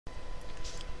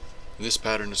This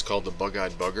pattern is called the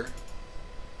Bug-Eyed Bugger.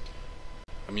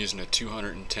 I'm using a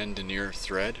 210 denier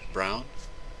thread, brown.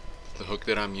 The hook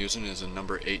that I'm using is a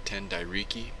number 810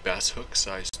 Dairiki bass hook,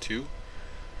 size 2.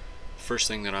 First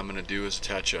thing that I'm going to do is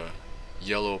attach a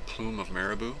yellow plume of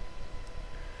marabou.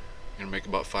 I'm going to make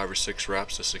about 5 or 6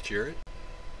 wraps to secure it.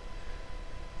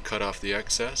 Cut off the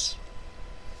excess.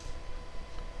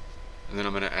 And then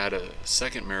I'm going to add a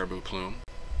second marabou plume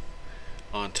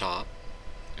on top,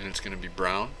 and it's going to be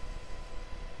brown.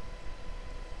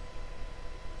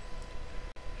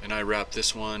 And I wrap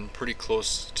this one pretty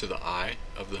close to the eye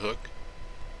of the hook.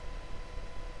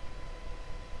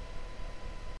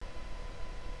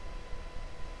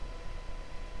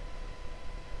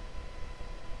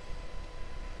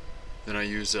 Then I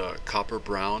use a copper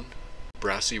brown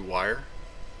brassy wire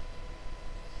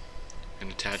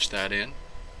and attach that in.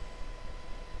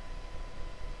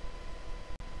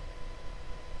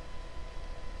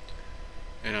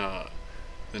 And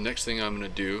the next thing I'm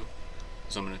going to do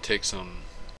is I'm going to take some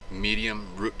medium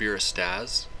root beer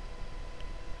staz.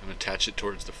 I'm going to attach it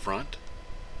towards the front,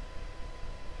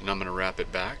 and I'm going to wrap it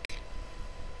back,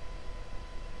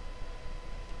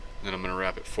 and then I'm going to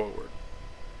wrap it forward.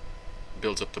 It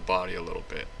builds up the body a little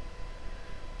bit.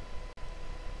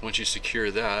 Once you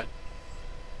secure that,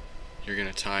 you're going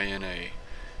to tie in a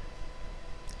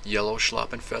yellow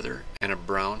Schlappenfeather and a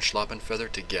brown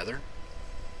Schlappenfeather together.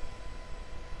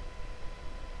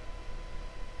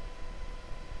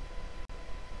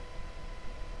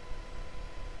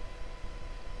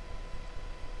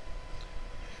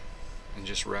 And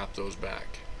just wrap those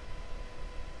back.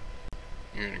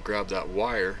 You're going to grab that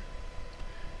wire,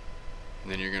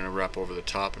 and then you're going to wrap over the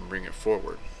top and bring it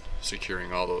forward,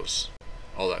 securing all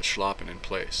that schlappen in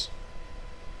place.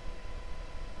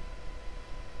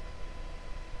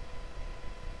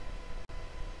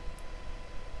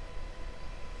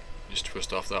 Just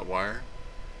twist off that wire,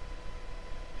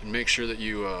 and make sure that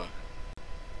you,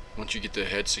 once you get the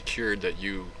head secured, that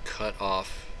you cut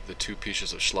off the 2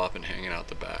 pieces of schlappen hanging out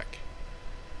the back.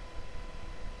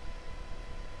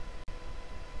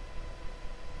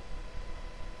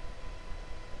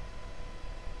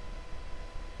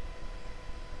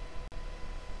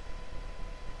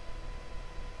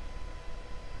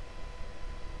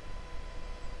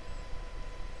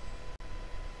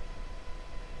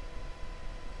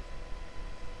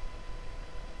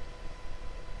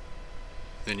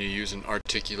 Then you use an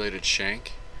articulated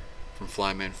shank from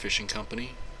Flyman Fishing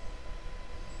Company.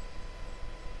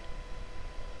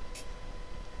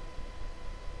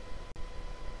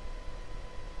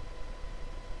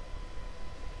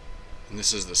 And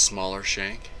this is the smaller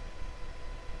shank.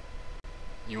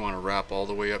 You want to wrap all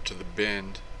the way up to the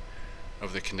bend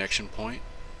of the connection point,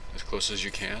 as close as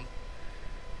you can.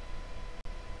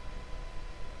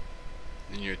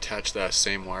 Then you attach that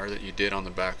same wire that you did on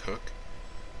the back hook.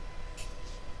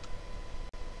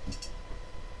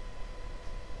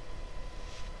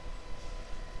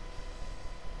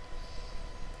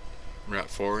 Wrap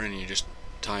forward, and you just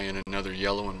tie in another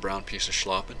yellow and brown piece of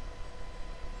schlappen.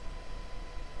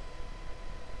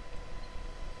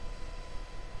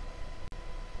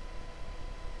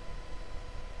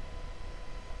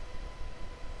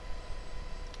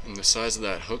 And the size of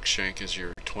that hook shank is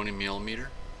your 20 millimeter.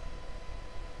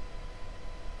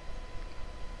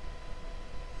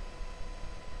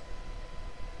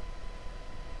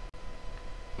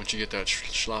 Once you get that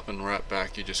schlappen wrapped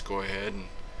back, you just go ahead and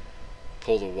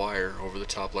pull the wire over the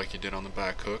top like you did on the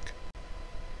back hook.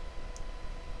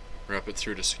 Wrap it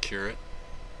through to secure it.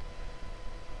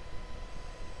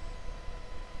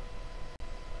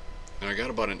 Now I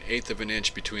got about 1/8 of an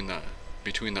inch between the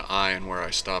eye and where I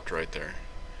stopped right there.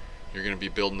 You're going to be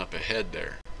building up a head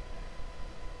there.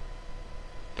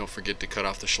 Don't forget to cut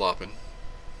off the schlappen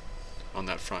on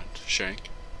that front shank.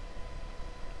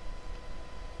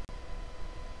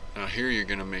 Now here you're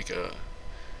going to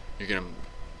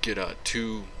get a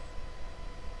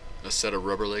set of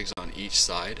rubber legs on each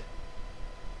side.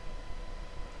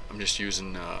 I'm just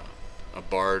using a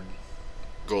barred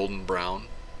golden brown.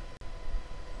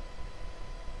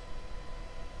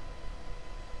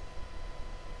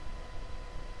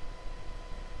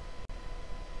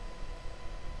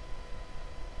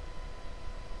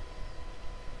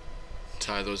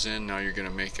 Tie those in. Now you're going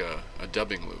to make a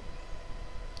dubbing loop.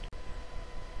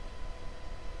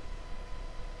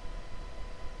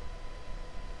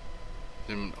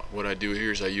 Then what I do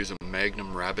here is I use a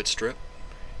Magnum rabbit strip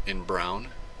in brown.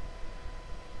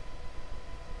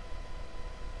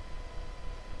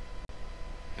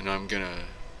 And I'm gonna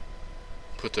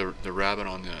put the rabbit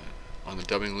on the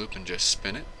dubbing loop and just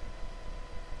spin it.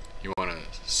 You want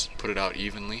to put it out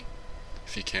evenly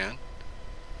if you can.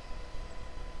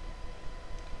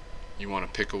 You want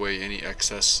to pick away any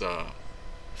excess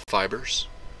fibers.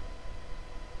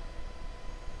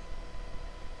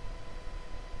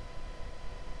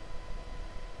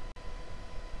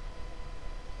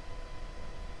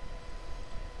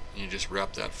 You just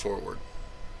wrap that forward.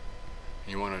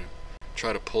 You want to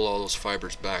try to pull all those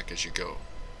fibers back as you go.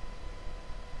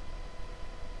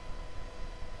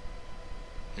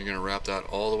 You're going to wrap that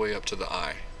all the way up to the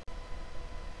eye.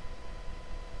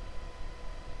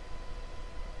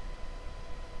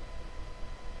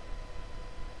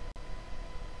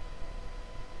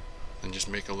 Then just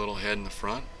make a little head in the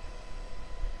front.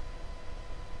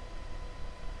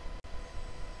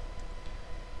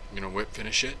 You're going to whip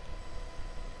finish it.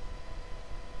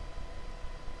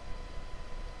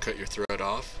 Cut your thread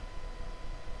off.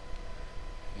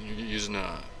 You're using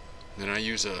then I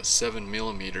use a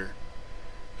 7mm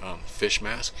fish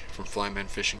mask from Flyman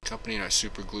Fishing Company, and I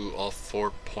super glue all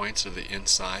 4 points of the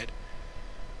inside,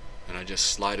 and I just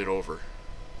slide it over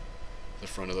the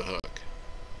front of the hook.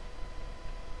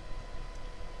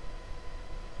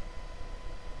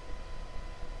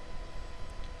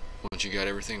 Once you got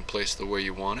everything placed the way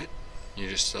you want it, you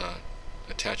just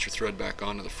attach your thread back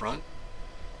onto the front.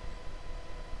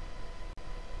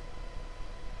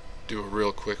 Do a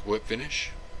real quick whip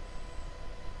finish,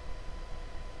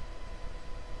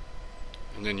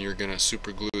 and then you're going to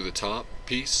super glue the top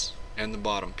piece and the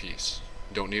bottom piece.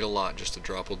 Don't need a lot, just a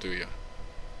drop will do ya.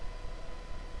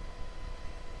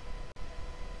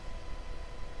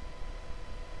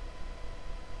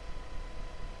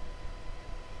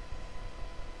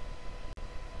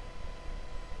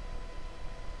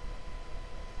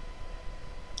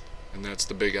 And that's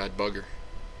the big-eyed bugger.